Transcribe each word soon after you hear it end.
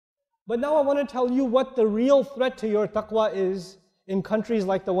But now I want to tell you what the real threat to your taqwa is in countries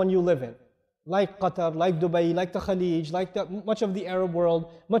like the one you live in. Like Qatar, like Dubai, like the Khalij, like much of the Arab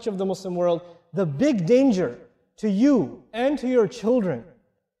world, much of the Muslim world. The big danger to you and to your children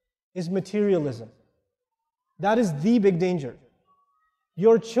is materialism. That is the big danger.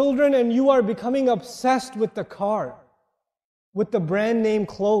 Your children and you are becoming obsessed with the car, with the brand name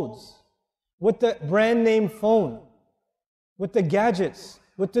clothes, with the brand name phone, with the gadgets,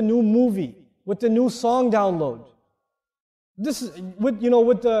 with the new movie, with the new song download. This is with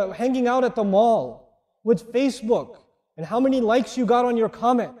the hanging out at the mall, with Facebook, and how many likes you got on your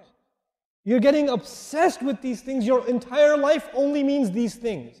comment. You're getting obsessed with these things. Your entire life only means these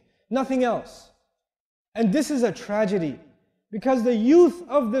things, nothing else. And this is a tragedy, because the youth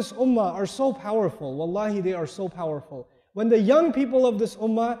of this ummah are so powerful. Wallahi, they are so powerful. When the young people of this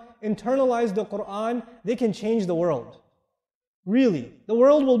ummah internalize the Quran, they can change the world. Really, the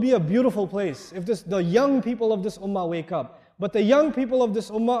world will be a beautiful place if the young people of this ummah wake up. But the young people of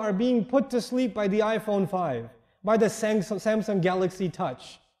this ummah are being put to sleep by the iPhone 5, by the Samsung Galaxy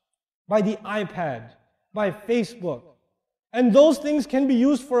Touch, by the iPad, by Facebook. And those things can be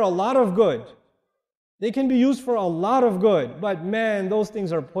used for a lot of good. They can be used for a lot of good. But man, those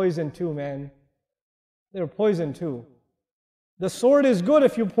things are poison too, man. They're poison too. The sword is good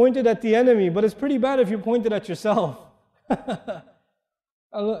if you point it at the enemy, but it's pretty bad if you point it at yourself.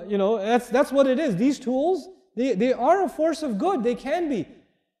 That's what it is. These tools, they are a force of good. They can be.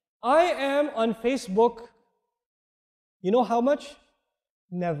 I am on Facebook, you know how much?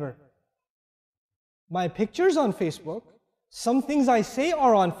 Never. My pictures on Facebook, some things I say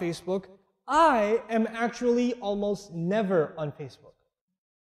are on Facebook. I am actually almost never on Facebook.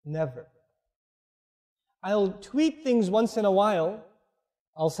 Never. I'll tweet things once in a while.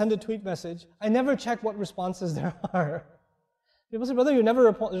 I'll send a tweet message. I never check what responses there are. People say, brother, you never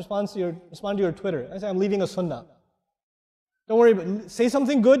respond to your Twitter. I say, I'm leaving a sunnah. Don't worry, say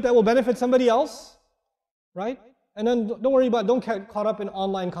something good that will benefit somebody else, right? And then don't get caught up in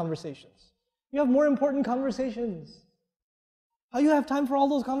online conversations. You have more important conversations. How you have time for all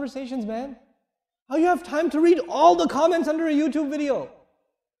those conversations, man? How you have time to read all the comments under a YouTube video?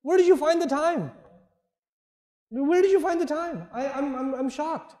 Where did you find the time? Where did you find the time? I'm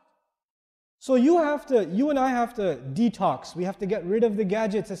shocked. So you and I have to detox. We have to get rid of the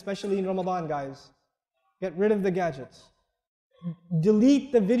gadgets, especially in Ramadan, guys. Get rid of the gadgets.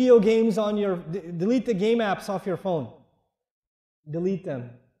 Delete the video games delete the game apps off your phone. Delete them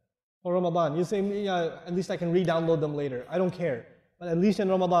for Ramadan. You say, yeah, at least I can re-download them later. I don't care. But at least in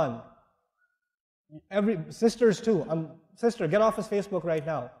Ramadan. Sisters too. Sister, get off of Facebook right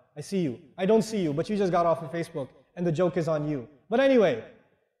now. I see you. I don't see you, but you just got off of Facebook and the joke is on you. But anyway,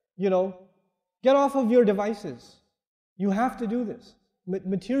 get off of your devices. You have to do this.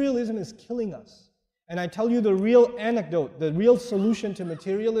 Materialism is killing us. And I tell you the real anecdote, the real solution to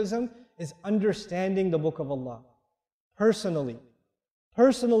materialism is understanding the Book of Allah. Personally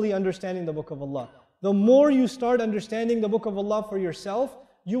understanding the Book of Allah. The more you start understanding the Book of Allah for yourself,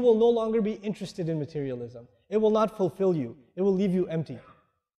 you will no longer be interested in materialism. It will not fulfill you. It will leave you empty.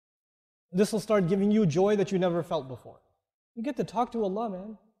 This will start giving you joy that you never felt before. You get to talk to Allah,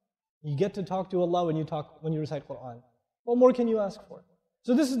 man. You get to talk to Allah when you recite Quran. What more can you ask for?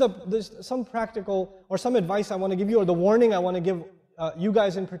 So this is some practical or some advice I want to give you, or the warning I want to give you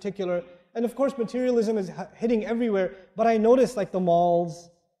guys in particular. And of course, materialism is hitting everywhere. But I notice like the malls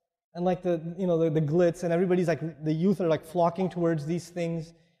and like the glitz, and everybody's like, the youth are like flocking towards these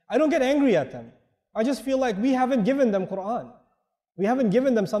things. I don't get angry at them. I just feel like we haven't given them Quran. We haven't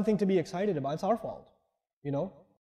given them something to be excited about. It's our fault,